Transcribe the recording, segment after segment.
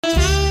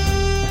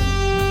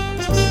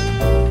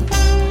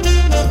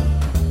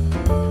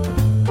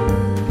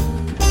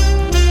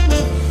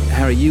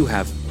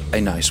have a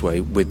nice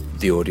way with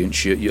the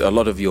audience. A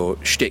lot of your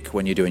shtick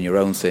when you're doing your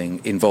own thing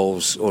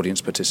involves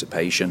audience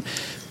participation.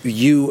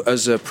 You,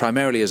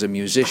 primarily as a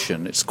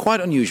musician, it's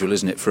quite unusual,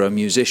 isn't it, for a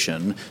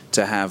musician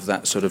to have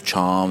that sort of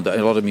charm. That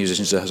a lot of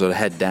musicians are sort of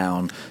head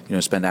down,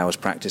 spend hours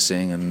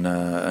practicing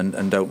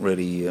and don't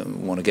really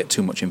want to get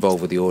too much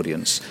involved with the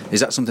audience. Is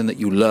that something that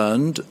you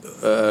learned?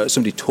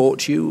 Somebody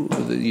taught you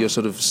your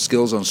sort of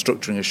skills on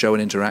structuring a show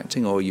and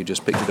interacting, or you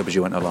just picked it up as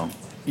you went along?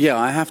 Yeah,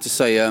 I have to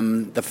say,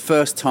 the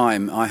first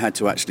time I had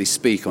to actually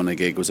speak on a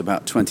gig was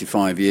about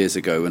 25 years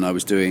ago when I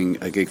was doing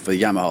a gig for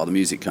Yamaha, the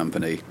music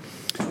company,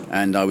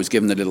 and I was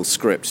given a little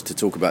script to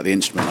talk about the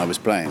instrument I was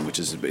playing, which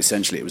is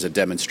essentially, it was a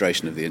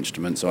demonstration of the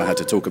instrument, so I had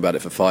to talk about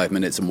it for 5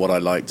 minutes and what I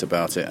liked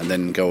about it, and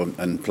then go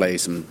and play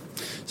some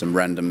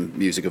random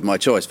music of my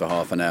choice for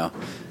half an hour.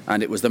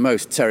 And it was the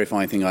most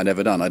terrifying thing I'd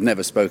ever done. I'd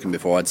never spoken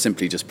before. I'd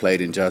simply just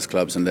played in jazz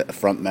clubs and let a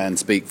front man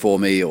speak for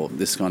me or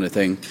this kind of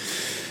thing.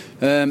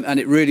 And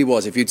it really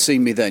was. If you'd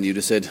seen me then, you'd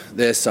have said,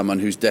 there's someone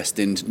who's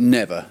destined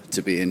never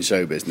to be in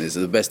show business.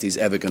 The best he's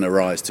ever going to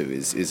rise to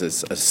is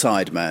a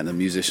side man, a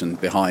musician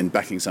behind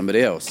backing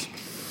somebody else.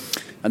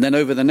 And then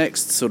over the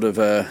next sort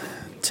of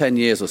 10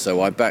 years or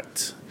so, I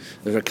backed...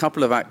 There were a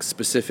couple of acts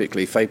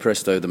specifically, Fay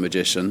Presto, the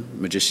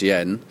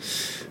magicienne,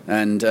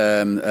 and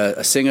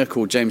a singer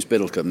called James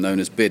Biddlecombe, known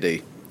as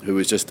Biddy, who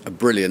was just a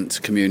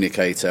brilliant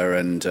communicator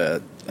and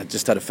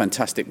just had a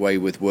fantastic way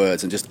with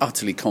words and just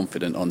utterly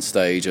confident on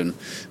stage and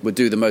would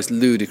do the most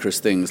ludicrous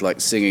things like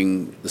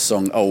singing the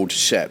song Old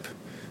Shep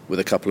with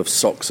a couple of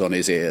socks on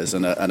his ears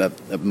and a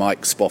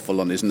mic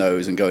spoffle on his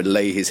nose and go and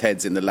lay his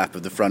heads in the lap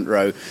of the front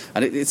row.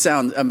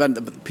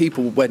 And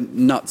people went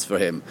nuts for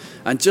him.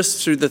 And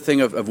just through the thing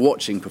of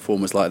watching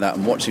performers like that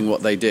and watching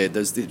what they did,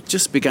 it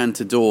just began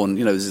to dawn,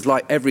 it's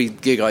like every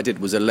gig I did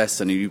was a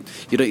lesson. You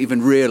don't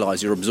even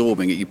realise you're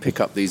absorbing it. You pick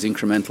up these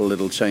incremental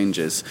little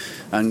changes.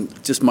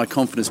 And just my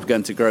confidence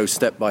began to grow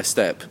step by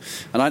step.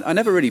 And I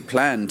never really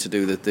planned to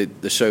do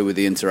the show with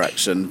the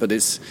interaction, but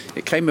it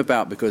came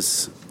about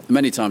because...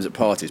 Many times at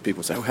parties,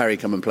 people say, Harry,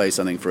 come and play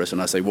something for us. And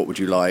I say, what would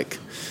you like?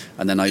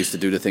 And then I used to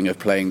do the thing of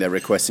playing their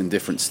requests in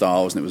different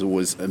styles, and it was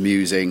always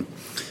amusing.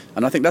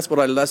 And I think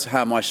that's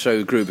how my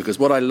show grew, because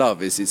what I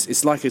love is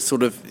it's like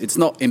it's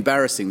not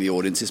embarrassing the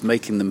audience, it's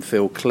making them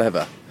feel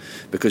clever.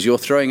 Because you're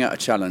throwing out a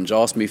challenge,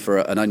 ask me for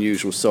an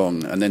unusual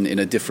song, and then in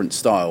a different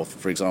style.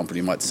 For example,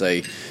 you might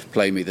say,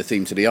 play me the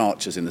theme to the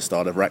Archers in the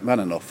style of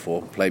Rachmaninoff,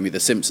 or play me the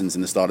Simpsons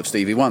in the style of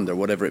Stevie Wonder,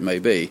 whatever it may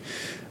be.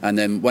 And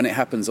then when it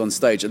happens on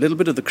stage, a little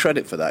bit of the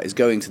credit for that is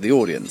going to the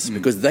audience,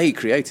 because they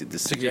created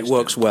this suggestion. It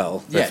works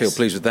well. They feel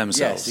pleased with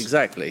themselves. Yes,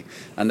 exactly.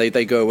 And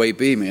they go away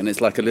beaming, and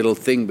it's like a little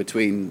thing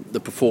between the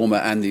performer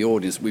and the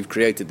audience. We've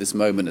created this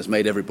moment that's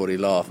made everybody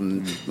laugh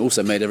and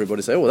also made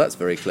everybody say, oh, that's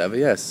very clever,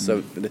 yes.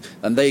 So,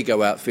 and they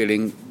go out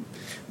feeling...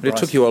 But it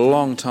took you a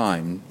long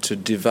time to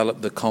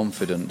develop the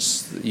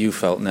confidence that you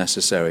felt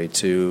necessary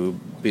to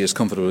be as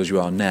comfortable as you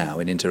are now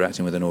in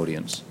interacting with an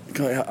audience.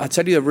 I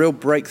tell you a real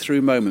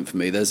breakthrough moment for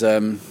me. There's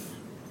an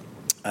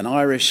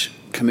Irish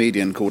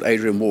comedian called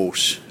Adrian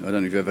Walsh. I don't know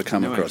if you've ever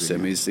come across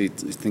him. I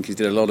think he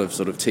did a lot of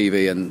sort of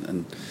TV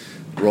and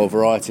Royal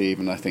Variety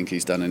even, I think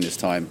he's done in his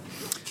time.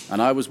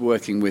 And I was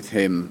working with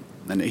him,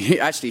 and he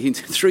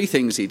three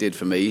things he did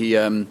for me.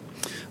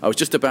 I was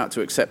just about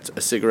to accept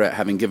a cigarette,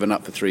 having given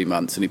up for 3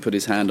 months, and he put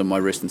his hand on my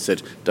wrist and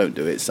said, don't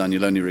do it, son,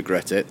 you'll only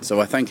regret it. So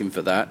I thank him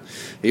for that.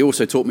 He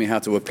also taught me how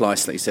to apply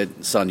slap. He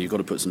said, son, you've got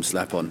to put some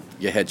slap on.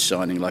 Your head's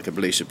shining like a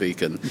Belisha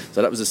beacon.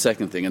 So that was the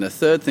second thing. And the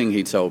third thing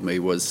he told me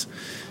was,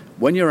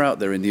 when you're out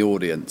there in the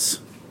audience,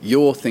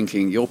 you're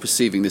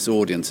perceiving this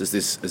audience as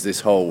this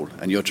whole,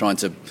 and you're trying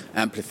to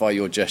amplify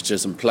your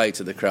gestures and play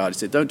to the crowd. He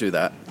said, don't do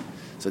that.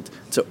 So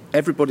to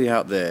everybody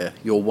out there,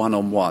 you're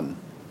one-on-one.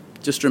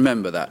 Just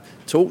remember that.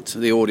 Talk to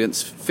the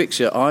audience, fix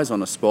your eyes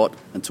on a spot,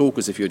 and talk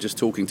as if you're just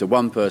talking to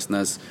one person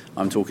as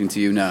I'm talking to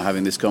you now,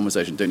 having this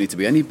conversation. Don't need to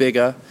be any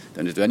bigger,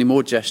 don't need to do any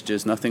more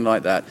gestures, nothing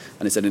like that.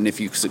 And he said, and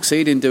if you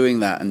succeed in doing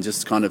that and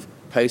just kind of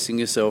pacing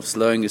yourself,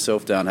 slowing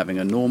yourself down, having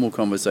a normal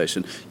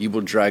conversation, you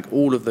will drag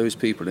all of those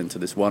people into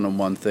this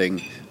one-on-one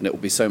thing, and it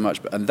will be so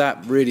much better. And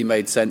that really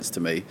made sense to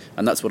me,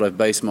 and that's what I've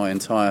based my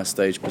entire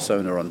stage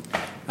persona on.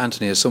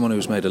 Anthony, as someone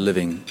who's made a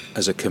living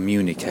as a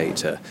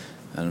communicator,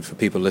 and for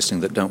people listening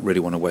that don't really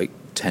want to wait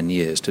 10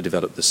 years to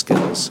develop the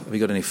skills, have you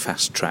got any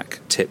fast-track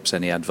tips,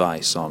 any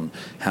advice on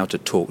how to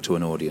talk to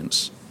an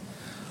audience?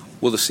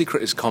 Well, the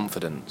secret is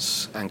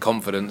confidence and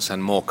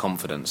more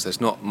confidence.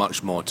 There's not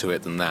much more to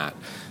it than that.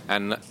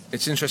 And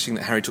it's interesting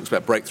that Harry talks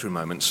about breakthrough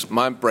moments.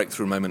 My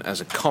breakthrough moment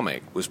as a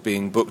comic was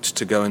being booked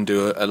to go and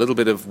do a little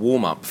bit of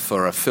warm-up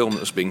for a film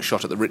that was being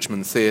shot at the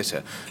Richmond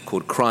Theatre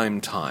called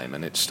Crime Time,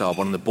 and it starred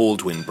one of the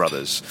Baldwin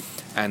brothers.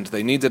 And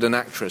they needed an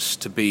actress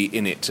to be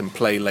in it and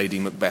play Lady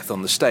Macbeth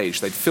on the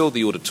stage. They'd filled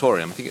the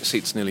auditorium. I think it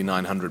seats nearly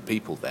 900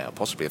 people there,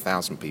 possibly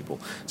 1,000 people.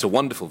 It's a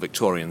wonderful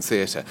Victorian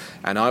theatre.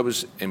 And I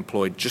was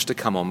employed just to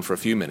come on for a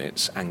few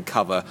minutes and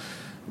cover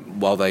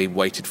while they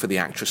waited for the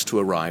actress to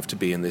arrive to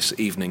be in this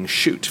evening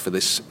shoot for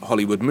this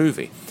Hollywood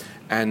movie.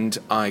 And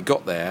I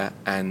got there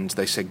and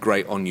they said,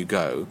 great, on you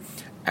go.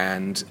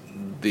 and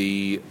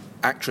the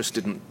actress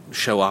didn't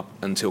show up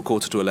until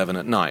 11:15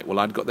 at night. Well,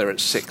 I'd got there at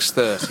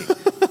 6:30.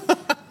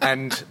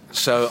 And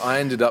so I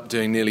ended up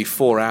doing nearly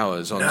 4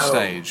 hours on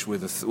stage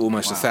with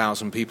almost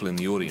 1,000 people in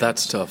the audience.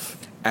 That's tough.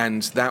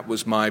 And that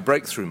was my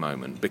breakthrough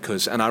moment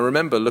and I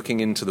remember looking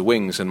into the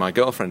wings, and my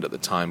girlfriend at the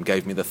time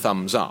gave me the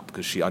thumbs up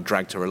because I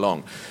dragged her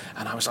along.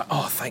 And I was like,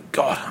 oh, thank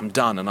God, I'm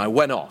done. And I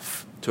went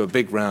off to a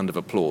big round of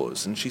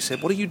applause. And she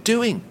said, what are you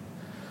doing?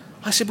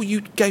 I said, well,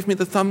 you gave me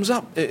the thumbs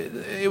up.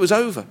 It was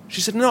over.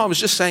 She said, no, I was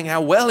just saying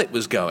how well it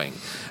was going.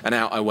 And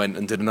out I went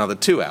and did another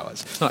 2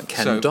 hours. It's like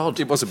Ken Dodd.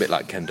 It was a bit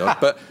like Ken Dodd.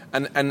 But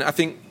and I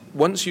think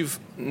once you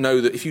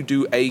know that if you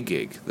do a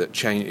gig, that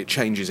it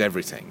changes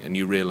everything, and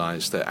you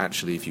realise that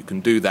actually if you can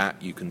do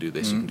that, you can do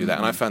this, you can do that.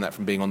 And I found that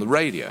from being on the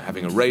radio,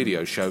 having a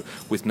radio show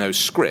with no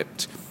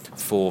script.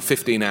 For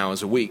 15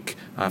 hours a week,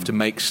 I have to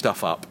make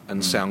stuff up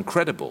and sound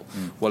credible.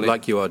 Well,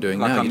 like you are doing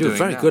like now. I'm You're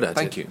very good at it.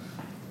 Thank you.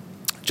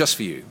 Just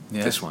for you,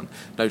 this one,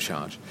 no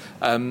charge.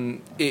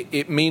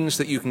 It means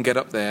that you can get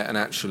up there and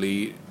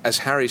actually, as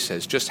Harry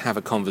says, just have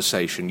a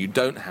conversation. You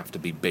don't have to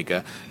be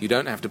bigger. You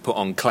don't have to put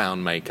on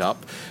clown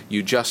makeup.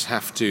 You just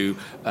have to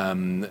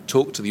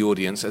talk to the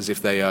audience as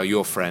if they are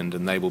your friend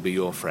and they will be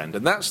your friend.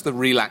 And that's the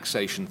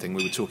relaxation thing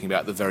we were talking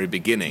about at the very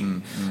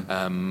beginning.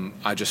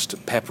 I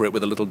just pepper it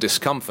with a little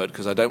discomfort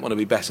because I don't want to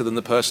be better than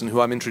the person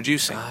who I'm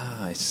introducing.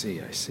 Ah, I see,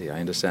 I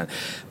understand.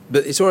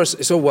 But it's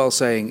all well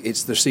saying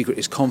the secret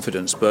is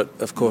confidence, but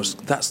of course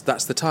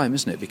that's the time,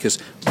 isn't it? Because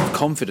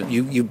confident,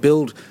 you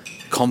build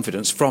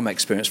confidence from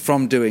experience,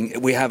 from doing.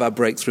 We have our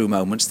breakthrough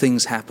moments,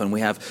 things happen,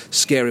 we have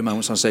scary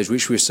moments on stage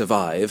which we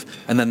survive,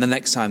 and then the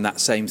next time that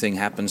same thing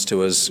happens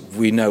to us,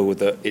 we know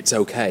that it's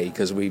okay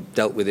because we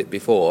dealt with it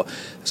before.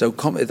 So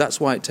that's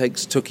why it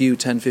took you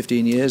 10,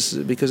 15 years,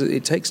 because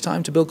it takes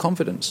time to build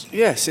confidence.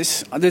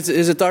 Yes,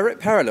 there's a direct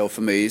parallel for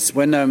me. It's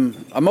when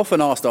I'm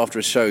often asked after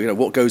a show,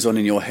 what goes on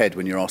in your head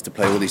when you're asked to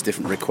play all these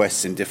different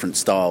requests in different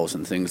styles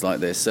and things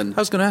like this. And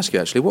I was going to ask you,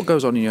 actually, what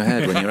goes on in your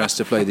head when you're asked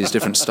to play these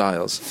different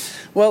styles?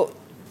 Well,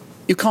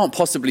 you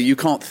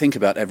can't think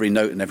about every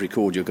note and every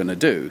chord you're going to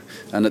do.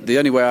 And the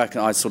only way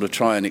I sort of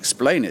try and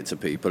explain it to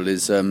people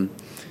is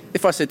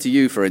if I said to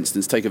you, for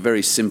instance, take a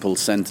very simple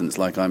sentence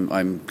like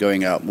I'm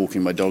going out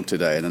walking my dog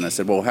today, and then I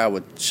said, well, how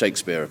would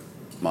Shakespeare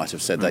might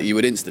have said that, you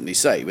would instantly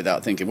say,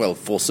 without thinking, well,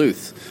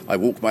 forsooth, I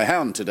walked my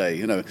hound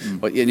today,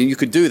 But you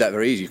could do that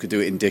very easy. You could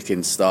do it in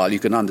Dickens style. You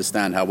can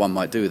understand how one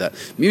might do that.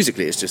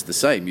 Musically, it's just the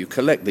same. You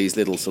collect these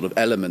little sort of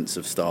elements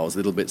of styles,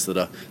 little bits that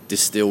are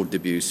distilled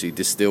Debussy,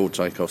 distilled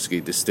Tchaikovsky,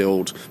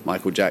 distilled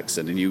Michael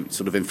Jackson, and you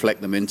sort of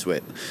inflect them into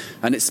it.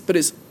 And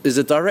there's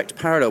a direct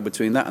parallel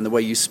between that and the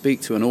way you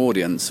speak to an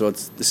audience. So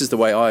this is the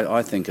way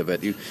I think of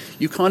it.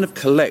 You kind of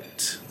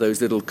collect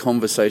those little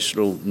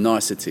conversational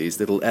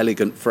niceties, little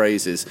elegant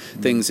phrases,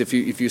 things. If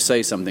you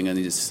say something and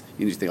you just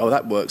think, oh,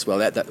 that works well,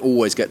 that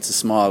always gets a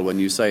smile when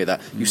you say that.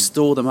 You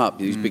store them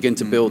up. You begin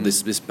to build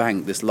this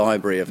bank, this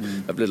library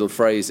of little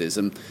phrases,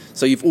 and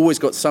so you've always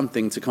got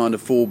something to kind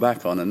of fall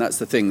back on, and that's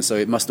the thing. So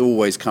it must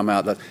always come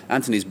out. That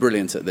Anthony's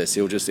brilliant at this.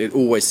 It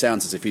always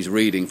sounds as if he's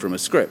reading from a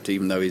script,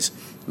 even though he's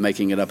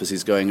making it up as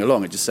he's going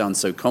along. It just sounds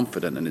so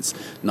confident, and it's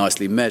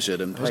nicely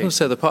measured and paced. I was going to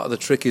say the part of the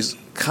trick is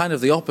kind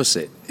of the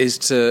opposite, is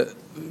to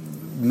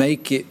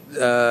make it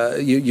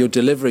you're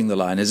delivering the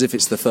line as if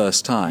it's the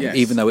first time,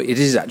 even though it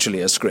is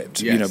actually a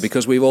script.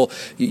 Because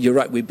you're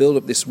right, we build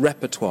up this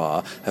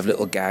repertoire of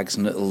little gags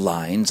and little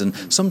lines, and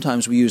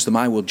sometimes we use them.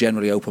 I will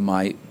generally open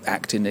my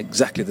act in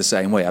exactly the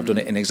same way. I've done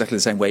it in exactly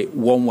the same way,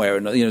 one way or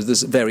another.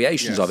 There's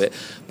variations of it,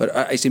 but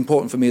it's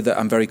important for me that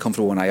I'm very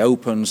comfortable when I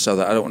open, so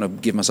that I don't want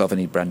to give myself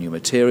any brand new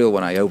material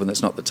when I open.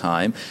 That's not the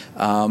time.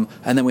 And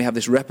then we have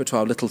this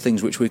repertoire of little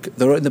things which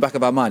they're in the back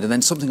of our mind, and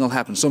then something will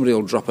happen. Somebody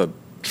will drop a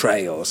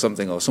tray or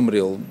something, or somebody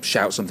will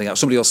shout something out,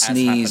 somebody will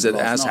sneeze,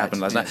 as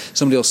happened last night,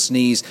 somebody will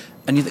sneeze,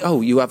 and you think, oh,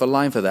 you have a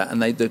line for that,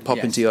 and they pop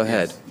into your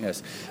head.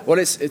 Yes. Well,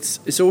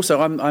 it's also,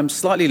 I'm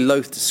slightly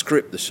loath to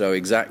script the show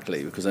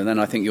exactly, because then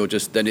I think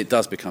then it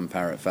does become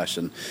parrot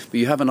fashion, but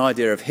you have an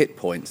idea of hit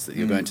points that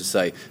you're going to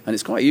say, and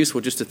it's quite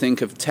useful just to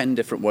think of 10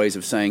 different ways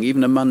of saying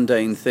even a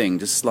mundane thing,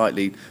 just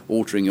slightly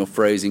altering your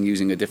phrasing,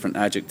 using a different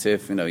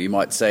adjective. You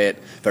might say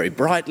it very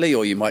brightly,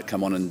 or you might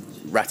come on and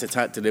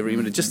rat-a-tat delivery,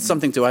 just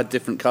something to add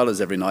different colours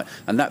every night,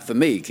 and that for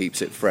me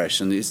keeps it fresh.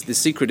 And the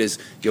secret is,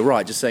 you're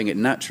right, just saying it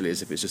naturally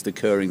as if it's just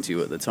occurring to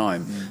you at the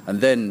time,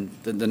 and then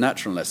the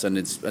naturalness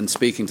and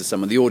speaking to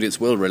someone, the audience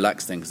will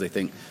relax things because they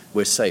think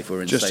we're safe,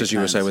 we're in just safe as you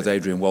hands. were saying with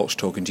Adrian Walsh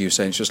talking to you,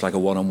 saying it's just like a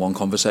one-on-one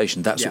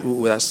conversation. It's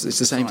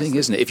the same thing,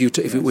 isn't it?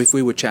 If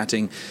we were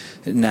chatting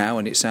now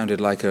and it sounded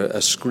like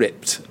a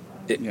script,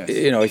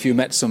 if you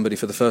met somebody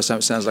for the first time,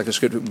 it sounds like a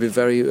script. It would be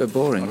very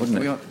boring,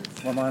 wouldn't it?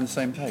 Am I on the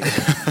same page?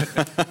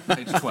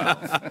 Page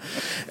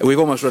 12. We've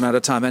almost run out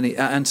of time.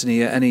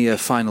 Anthony, any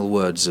final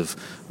words of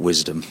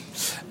wisdom?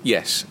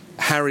 Yes.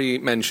 Harry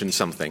mentioned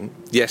something.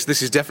 Yes,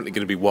 this is definitely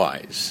going to be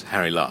wise.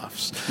 Harry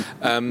laughs.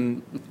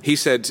 He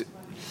said,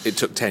 it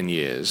took 10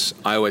 years.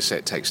 I always say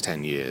it takes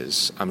 10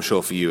 years. I'm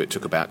sure for you it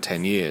took about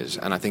 10 years.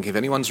 And I think if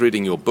anyone's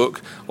reading your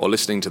book or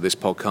listening to this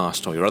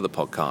podcast or your other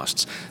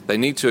podcasts, they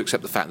need to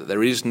accept the fact that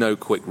there is no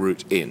quick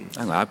route in.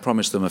 I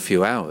promised them a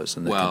few hours.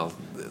 And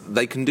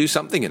they can do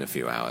something in a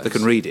few hours. They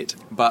can read it.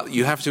 But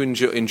you have to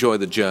enjoy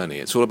the journey.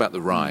 It's all about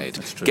the ride.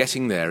 That's true.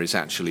 Getting there is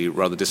actually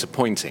rather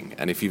disappointing.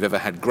 And if you've ever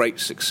had great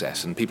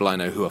success, and people I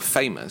know who are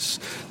famous,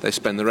 they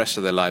spend the rest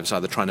of their lives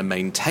either trying to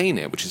maintain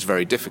it, which is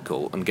very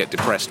difficult, and get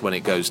depressed when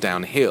it goes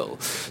downhill.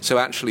 So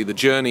actually the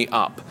journey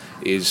up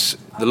is,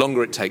 the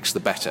longer it takes, the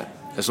better.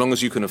 As long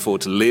as you can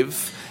afford to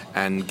live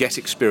and get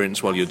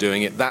experience while you're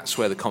doing it, that's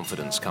where the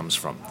confidence comes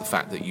from. The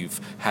fact that you've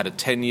had a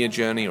 10-year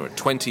journey or a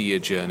 20-year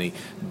journey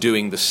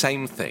doing the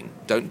same thing.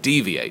 Don't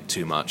deviate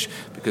too much,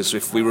 because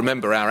if we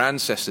remember, our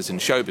ancestors in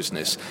show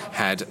business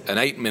had an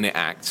 8-minute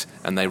act,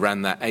 and they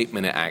ran that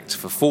 8-minute act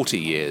for 40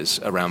 years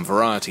around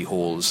variety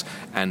halls,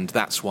 and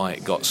that's why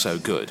it got so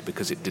good,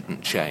 because it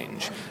didn't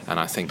change. And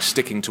I think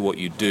sticking to what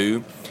you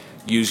do,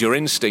 use your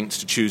instincts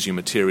to choose your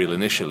material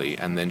initially,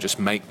 and then just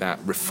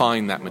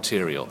refine that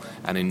material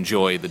and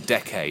enjoy the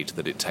decade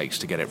that it takes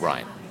to get it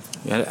right.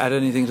 You add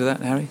anything to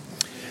that, Harry?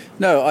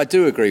 No, I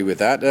do agree with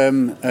that.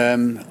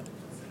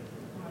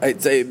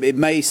 It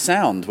may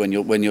sound when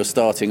you're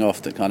starting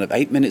off that kind of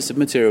 8 minutes of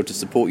material to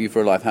support you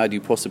for life. How do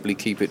you possibly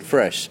keep it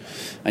fresh?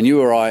 And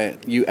you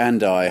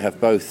and I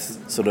have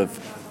both sort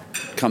of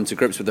come to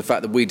grips with the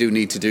fact that we do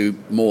need to do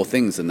more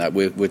things than that.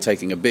 We're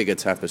taking a bigger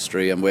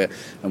tapestry, and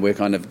we're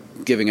kind of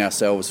giving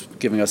ourselves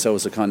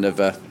a kind of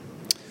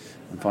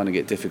I'm finding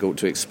it difficult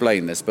to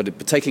explain this, but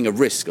taking a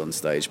risk on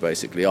stage,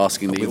 basically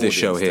asking the audience. With this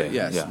show here,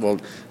 yes. Yeah. Well,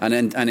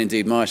 and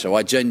indeed my show,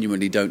 I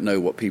genuinely don't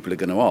know what people are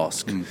going to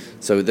ask.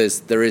 So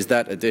there is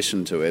that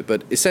addition to it.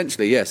 But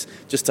essentially, yes,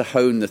 just to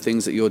hone the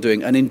things that you're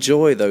doing and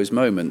enjoy those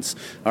moments.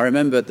 I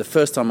remember the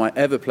first time I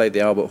ever played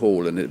the Albert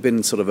Hall, and it had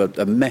been sort of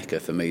a mecca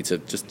for me to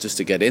just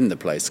to get in the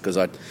place, because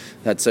I'd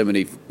had so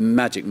many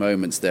magic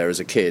moments there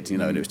as a kid,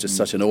 and it was just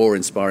such an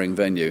awe-inspiring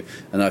venue.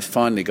 And I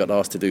finally got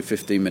asked to do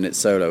 15-minute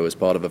solo as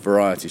part of a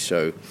variety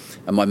show.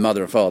 And my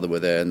mother and father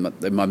were there, and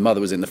my mother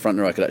was in the front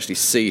row. I could actually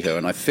see her,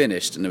 and I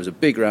finished, and there was a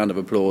big round of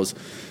applause.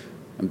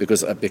 And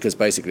because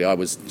basically I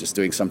was just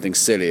doing something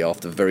silly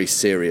after a very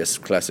serious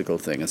classical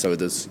thing, and so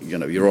there's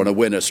you're on a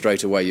winner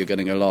straight away. You're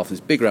getting a laugh. This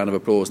big round of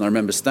applause, and I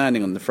remember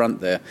standing on the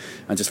front there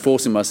and just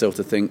forcing myself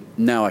to think,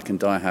 now I can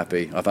die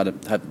happy. I've had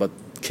a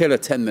killer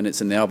 10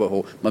 minutes in the Albert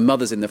Hall. My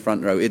mother's in the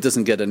front row. It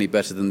doesn't get any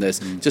better than this.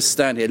 Just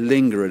stand here,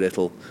 linger a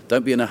little.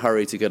 Don't be in a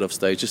hurry to get off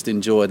stage. Just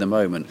enjoy the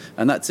moment.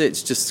 And that's it.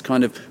 It's just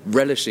kind of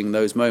relishing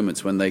those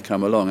moments when they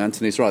come along.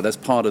 Anthony's right. That's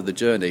part of the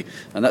journey.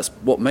 And that's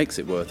what makes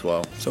it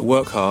worthwhile. So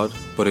work hard,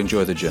 but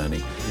enjoy the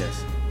journey.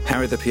 Yes.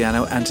 Harry the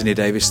Piano, Anthony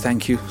Davis,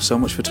 thank you so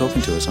much for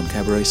talking to us on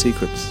Cabaret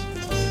Secrets.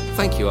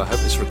 Thank you. I hope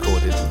it's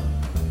recorded.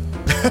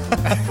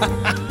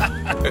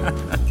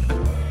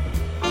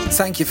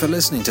 Thank you for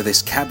listening to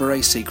this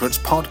Cabaret Secrets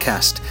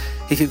podcast.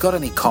 If you've got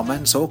any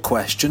comments or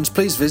questions,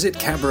 please visit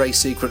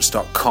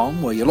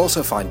cabaretsecrets.com, where you'll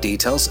also find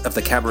details of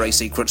the Cabaret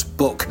Secrets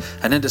book,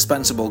 an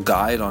indispensable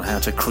guide on how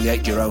to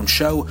create your own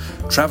show,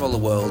 travel the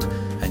world,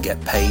 and get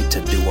paid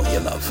to do what you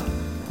love.